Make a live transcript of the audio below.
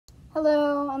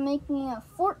Hello, I'm making a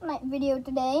Fortnite video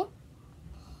today,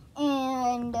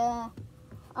 and I'm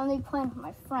gonna be playing with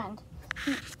my friend.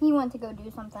 He went to go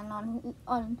do something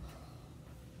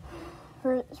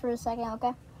for a second,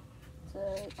 okay? So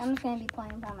I'm just gonna be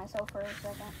playing by myself for a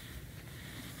second.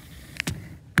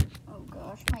 Oh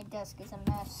gosh, my desk is a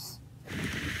mess.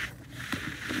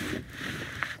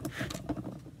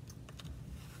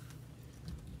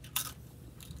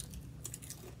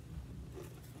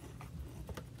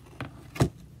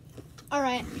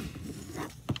 Alright,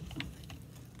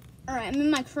 I'm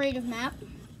in my creative map.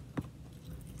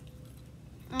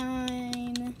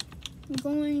 I'm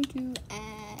going to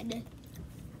add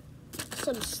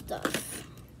some stuff.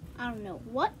 I don't know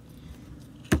what.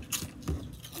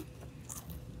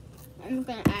 I'm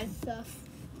gonna add stuff.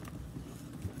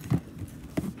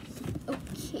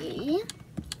 Okay.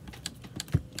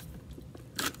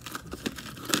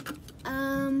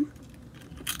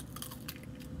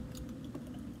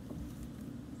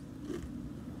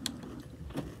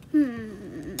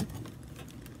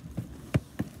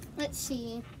 Let's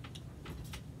see.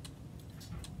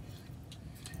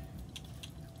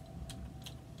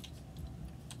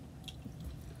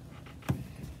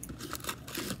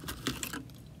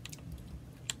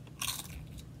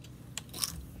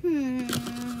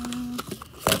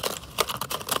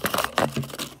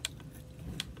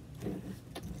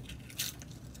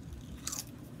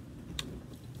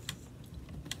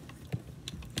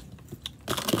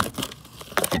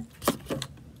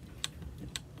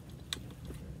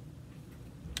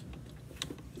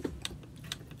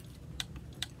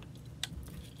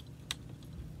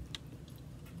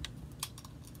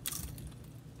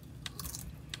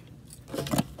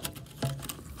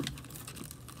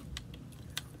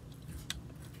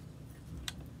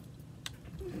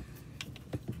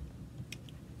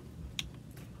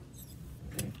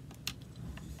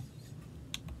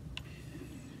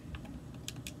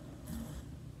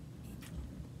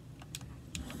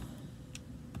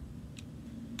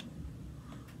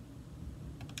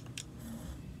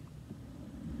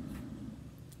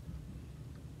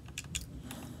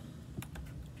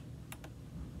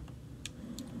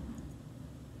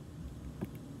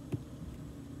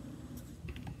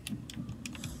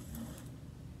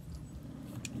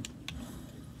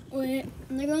 Wait,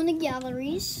 they're going to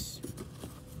galleries.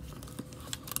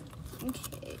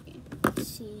 Okay, let's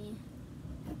see.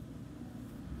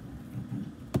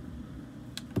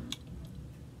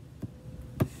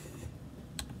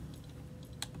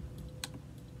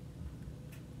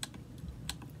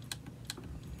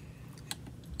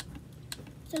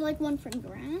 Is there like one for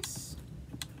grass?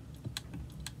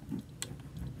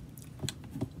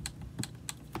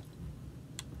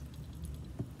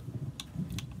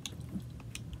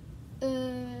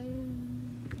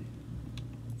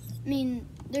 I mean,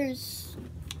 this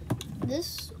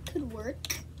could work.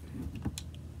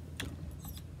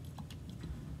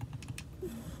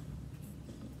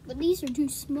 But these are too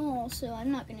small, so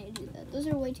I'm not gonna do that. Those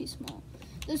are way too small.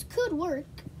 Those could work.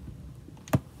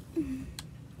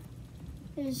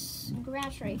 There's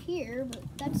grass right here, but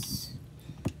that's...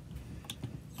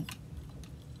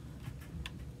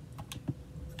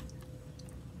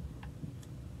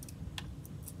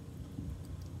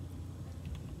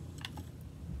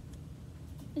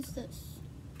 What's this?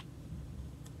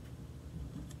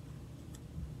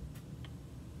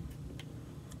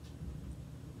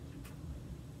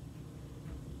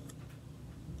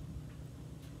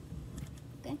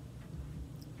 Okay.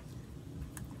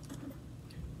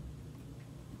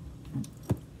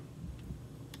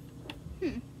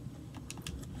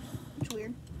 It's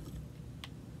weird.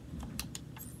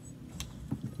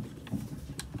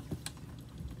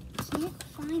 Can't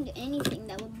find anything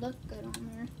that would look good on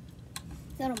there.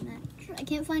 That'll match. I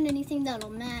can't find anything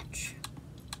that'll match.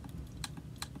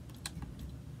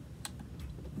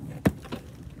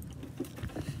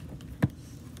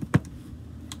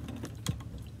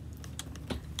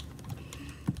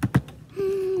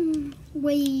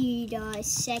 Wait a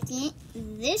second.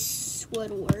 This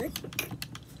would work.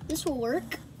 This will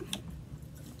work.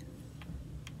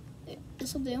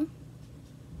 This will do.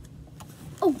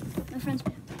 Oh, my friend's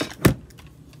back.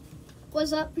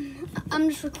 What's up? I'm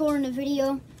just recording a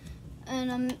video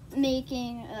and I'm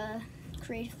making a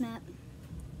creative map.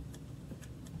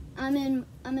 I'm in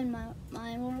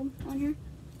my world on here.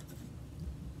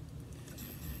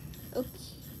 Okay.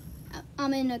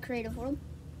 I'm in a creative world.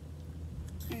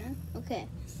 Okay.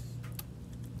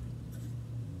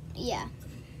 Yeah.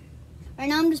 Right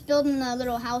now I'm just building a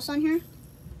little house on here.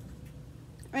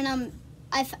 Right now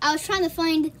I was trying to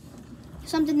find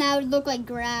something that would look like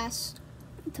grass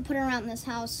to put around this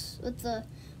house with the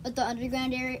with the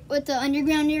underground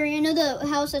area. You know the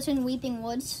house that's in Weeping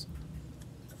Woods?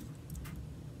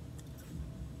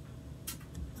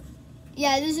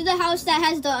 Yeah, this is the house that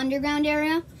has the underground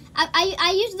area.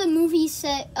 I used the movie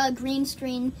set green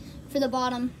screen for the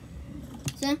bottom.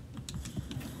 See?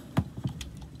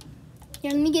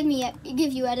 Here, let me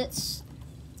give you edits.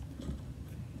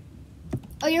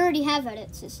 Oh, you already have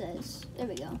edits, it says. There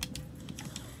we go.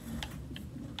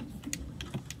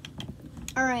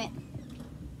 Alright.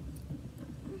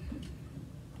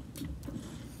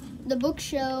 The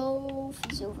bookshelf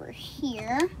is over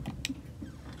here.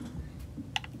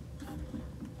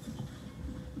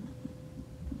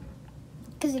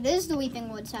 Because it is the Weeping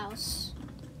Woods house.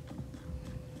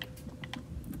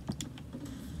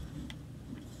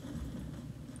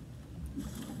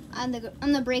 I'm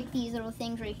gonna break these little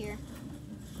things right here.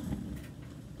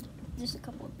 Just a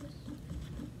couple of this.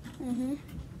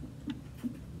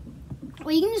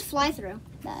 Well, you can just fly through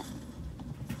that.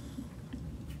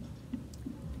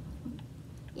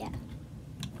 Yeah.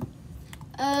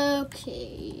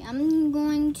 Okay, I'm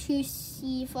going to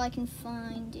see if I can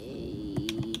find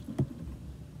a...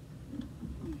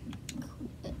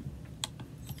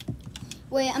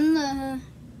 Wait, I'm gonna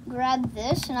grab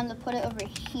this and I'm gonna put it over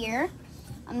here.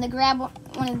 I'm gonna grab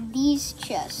one of these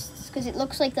chests because it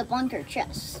looks like the bunker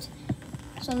chest.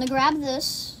 So I'm gonna grab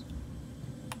this.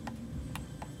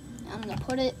 I'm gonna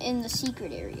put it in the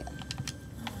secret area.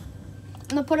 I'm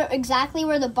gonna put it exactly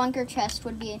where the bunker chest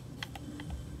would be.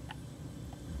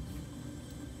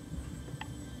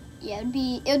 Yeah, it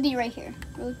would be right here.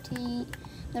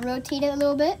 Rotate it a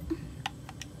little bit.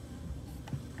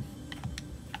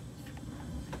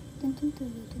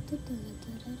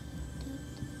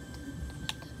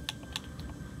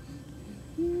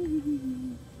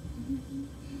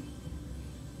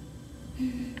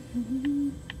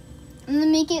 I'm gonna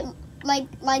make it like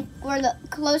where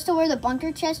close to where the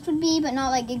bunker chest would be, but not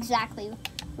like exactly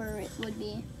where it would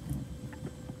be.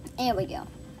 There we go.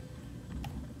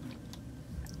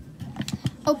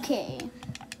 Okay.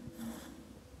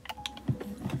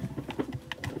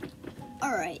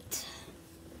 All right.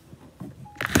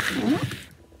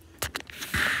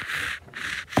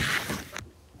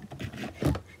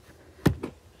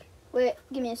 Wait,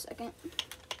 give me a second.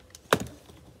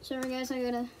 Sorry guys, I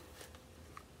gotta...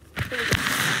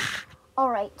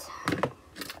 Alright.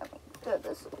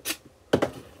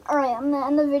 Alright, I'm gonna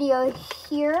end the video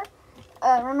here.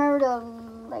 Remember to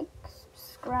like,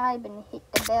 subscribe, and hit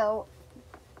the bell.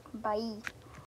 Bye.